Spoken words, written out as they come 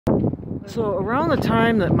So around the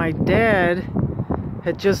time that my dad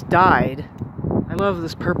had just died, I love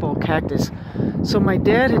this purple cactus. So my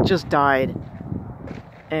dad had just died,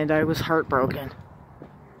 and I was heartbroken.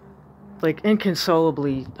 Like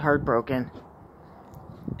inconsolably heartbroken.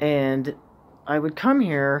 And I would come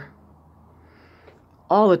here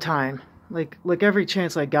all the time. Like every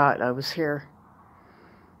chance I got, I was here.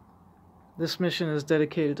 This mission is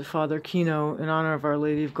dedicated to Father Kino in honor of Our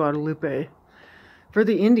Lady of Guadalupe for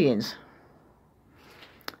the Indians.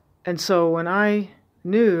 And so when I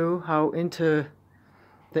knew how into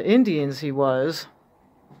the Indians he was,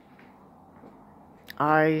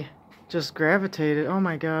 I just gravitated. Oh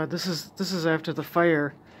my God, this is after the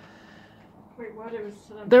fire. Wait, what? It was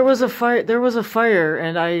There was a fire. There was a fire,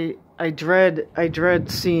 and I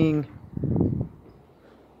dread seeing.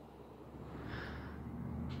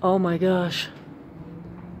 Oh my gosh.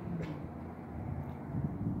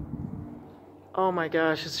 Oh my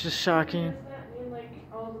gosh, it's just shocking. Does that mean like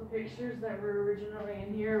all the pictures that were originally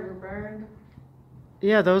in here were burned?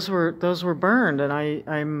 Yeah, those were burned, and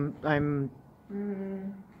I'm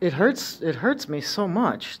it hurts me so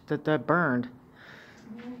much that burned.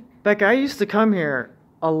 Becca, I used to come here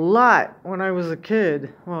a lot when I was a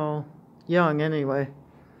kid, well, young anyway.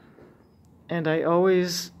 And I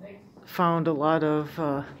always found a lot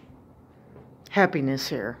of happiness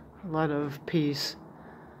here, a lot of peace.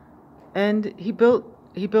 And he built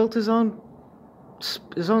his own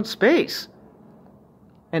space.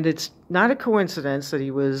 And it's not a coincidence that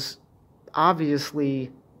he was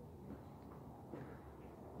obviously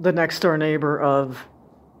the next door neighbor of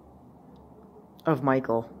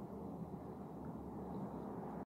Michael.